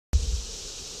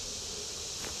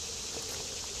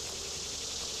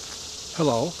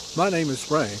Hello, my name is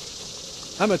Frank.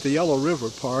 I'm at the Yellow River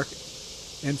Park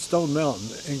in Stone Mountain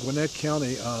in Gwinnett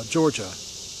County, Georgia.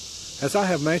 As I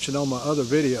have mentioned on my other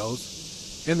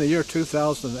videos, in the year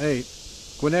 2008,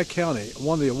 Gwinnett County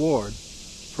won the award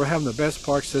for having the best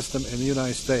park system in the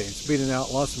United States, beating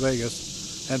out Las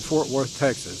Vegas and Fort Worth,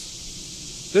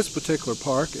 Texas. This particular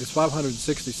park is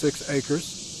 566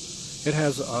 acres. It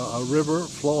has a river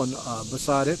flowing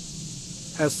beside it,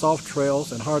 has soft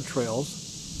trails and hard trails,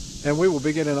 and we will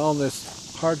be getting on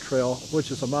this hard trail, which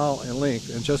is a mile in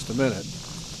length, in just a minute.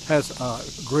 Has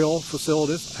grill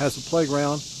facilities, has a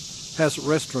playground, has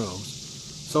restrooms.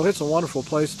 So it's a wonderful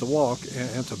place to walk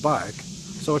and to bike.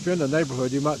 So if you're in the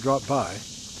neighborhood, you might drop by.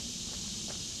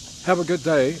 Have a good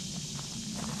day.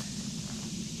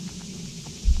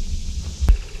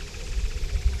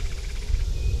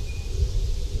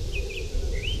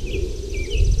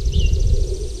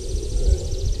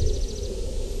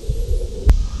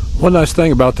 One nice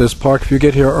thing about this park, if you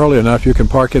get here early enough, you can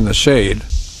park in the shade.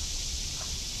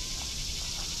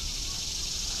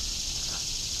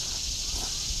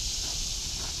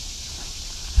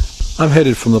 I'm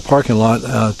headed from the parking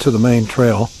lot to the main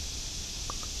trail.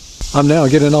 I'm now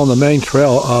getting on the main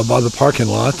trail by the parking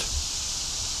lot.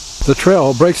 The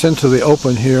trail breaks into the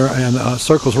open here and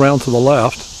circles around to the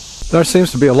left. There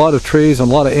seems to be a lot of trees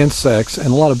and a lot of insects and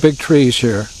a lot of big trees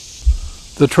here.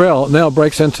 The trail now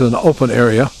breaks into an open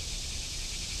area.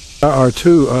 There are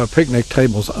two picnic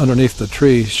tables underneath the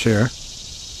trees here.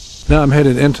 Now I'm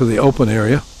headed into the open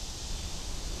area.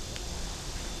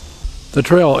 The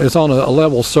trail is on a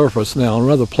level surface now, and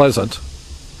rather pleasant.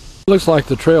 It looks like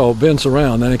the trail bends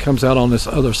around and it comes out on this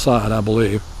other side, I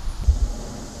believe.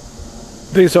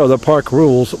 These are the park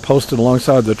rules posted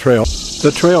alongside the trail.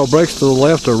 The trail breaks to the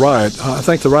left or right. I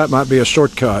think the right might be a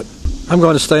shortcut. I'm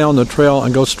going to stay on the trail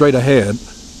and go straight ahead.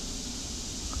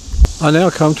 I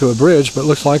now come to a bridge, but it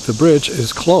looks like the bridge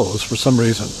is closed for some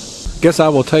reason. Guess I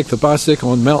will take the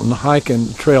bicycle and mountain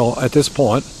hiking trail at this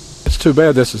point. It's too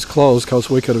bad this is closed because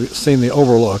we could have seen the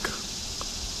overlook.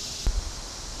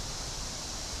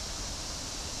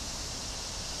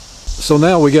 So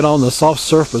now we get on the soft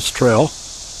surface trail.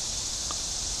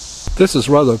 This is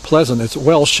rather pleasant. It's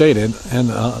well shaded and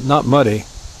not muddy.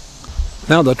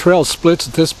 Now the trail splits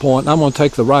at this point. I'm going to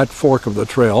take the right fork of the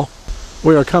trail.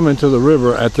 We are coming to the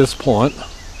river at this point.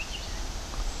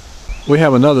 We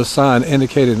have another sign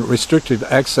indicating restricted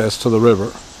access to the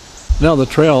river. Now the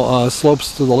trail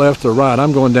slopes to the left or right.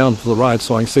 I'm going down to the right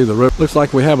so I can see the river. Looks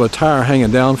like we have a tire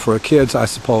hanging down for kids, I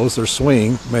suppose. They're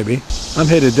swinging, maybe. I'm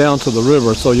headed down to the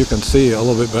river so you can see a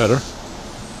little bit better.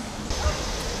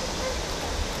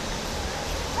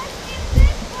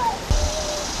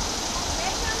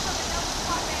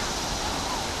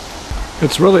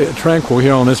 It's really tranquil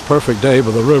here on this perfect day by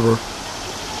the river.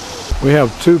 We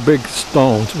have two big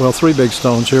stones, well, three big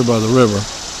stones here by the river.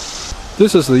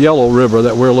 This is the Yellow River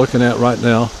that we're looking at right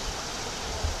now.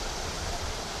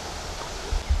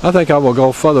 I think I will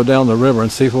go further down the river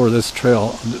and see where this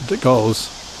trail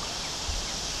goes.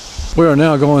 We are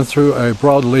now going through a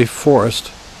broadleaf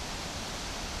forest.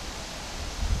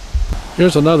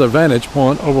 Here's another vantage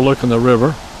point overlooking the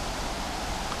river.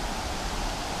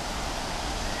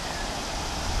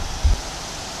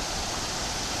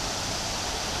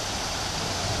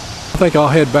 I think I'll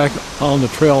head back on the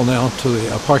trail now to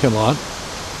the parking lot.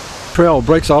 Trail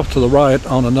breaks off to the right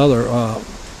on another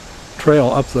trail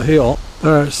up the hill.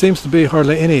 There seems to be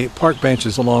hardly any park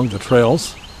benches along the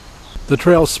trails. The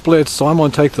trail splits, so I'm going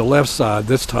to take the left side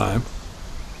this time.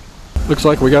 Looks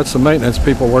like we got some maintenance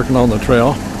people working on the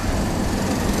trail.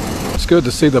 It's good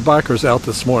to see the bikers out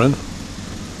this morning.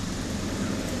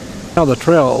 Now the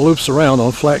trail loops around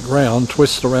on flat ground,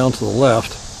 twists around to the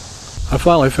left. I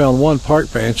finally found one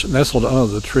park bench nestled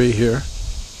under the tree here.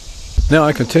 Now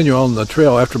I continue on the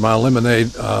trail after my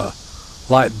lemonade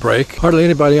light break. Hardly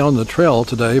anybody on the trail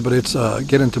today, but it's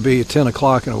getting to be 10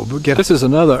 o'clock and we'll get. This is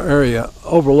another area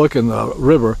overlooking the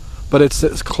river, but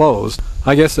it's closed.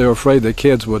 I guess they were afraid that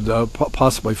kids would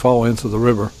possibly fall into the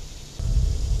river.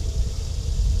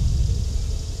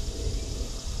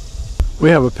 We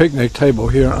have a picnic table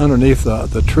here underneath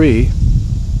the tree.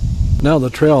 Now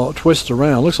the trail twists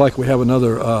around. Looks like we have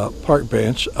another park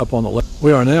bench up on the left.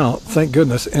 We are now, thank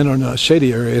goodness, in a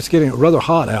shady area. It's getting rather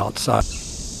hot outside.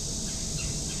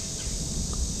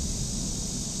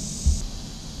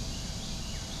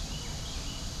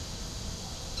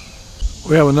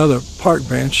 We have another park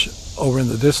bench over in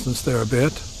the distance there a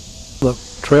bit. The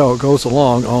trail goes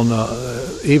along on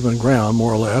even ground,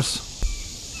 more or less.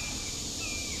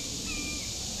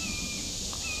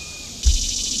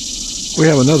 We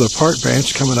have another park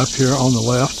bench coming up here on the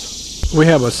left. We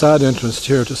have a side entrance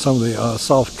here to some of the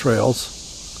soft trails.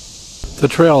 The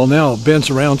trail now bends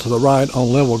around to the right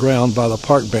on level ground by the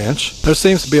park bench. There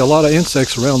seems to be a lot of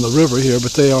insects around the river here,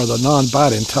 but they are the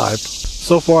non-biting type.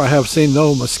 So far I have seen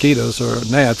no mosquitoes or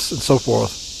gnats and so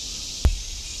forth.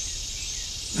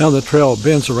 Now the trail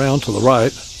bends around to the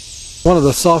right. One of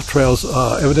the soft trails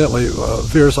evidently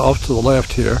veers off to the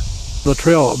left here. The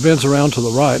trail bends around to the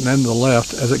right and then to the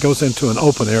left as it goes into an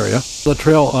open area. The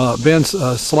trail bends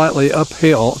slightly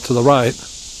uphill to the right.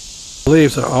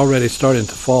 Leaves are already starting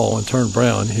to fall and turn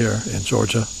brown here in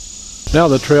Georgia. Now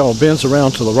the trail bends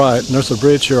around to the right, and there's a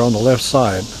bridge here on the left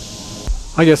side.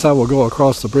 I guess I will go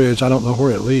across the bridge. I don't know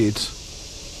where it leads.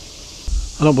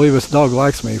 I don't believe this dog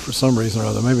likes me for some reason or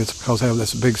other. Maybe it's because I have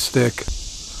this big stick.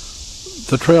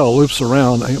 The trail loops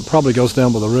around and it probably goes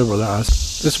down by the river there.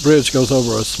 This bridge goes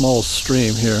over a small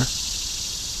stream here.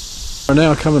 We're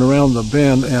now coming around the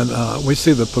bend, and we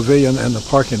see the pavilion and the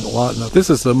parking lot.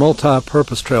 This is the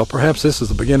multi-purpose trail. Perhaps this is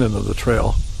the beginning of the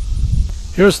trail.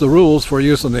 Here's the rules for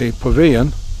using the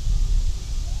pavilion.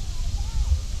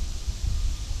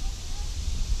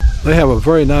 They have a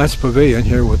very nice pavilion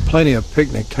here with plenty of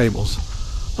picnic tables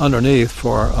underneath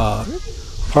for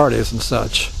parties and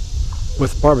such,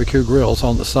 with barbecue grills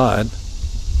on the side.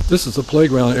 This is the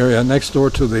playground area next door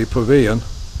to the pavilion.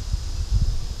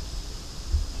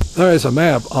 There is a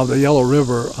map of the Yellow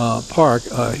River Park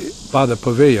by the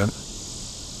pavilion.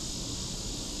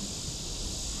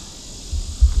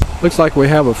 Looks like we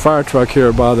have a fire truck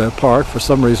here by the park for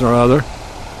some reason or other.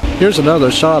 Here's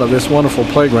another shot of this wonderful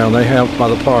playground they have by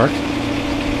the park.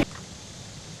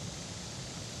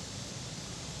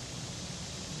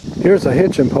 Here's a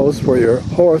hitching post for your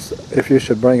horse if you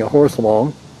should bring a horse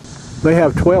along. They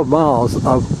have 12 miles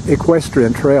of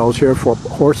equestrian trails here for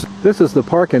horses. This is the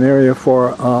parking area for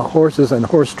horses and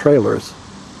horse trailers.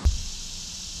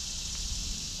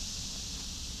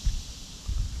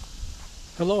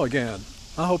 Hello again.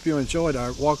 I hope you enjoyed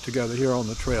our walk together here on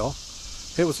the trail.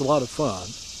 It was a lot of fun.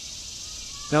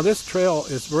 Now this trail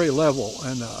is very level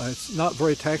and it's not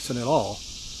very taxing at all.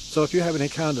 So if you have any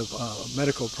kind of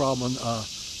medical problem,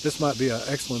 this might be an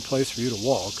excellent place for you to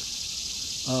walk.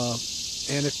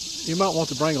 And if you might want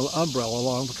to bring an umbrella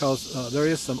along because there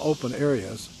is some open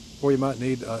areas where you might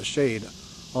need shade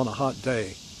on a hot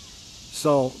day.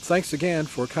 So thanks again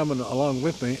for coming along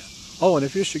with me. Oh, and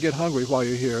if you should get hungry while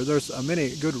you're here, there's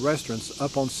many good restaurants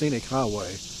up on Scenic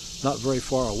Highway, not very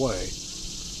far away.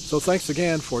 So thanks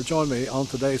again for joining me on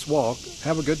today's walk.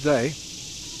 Have a good day.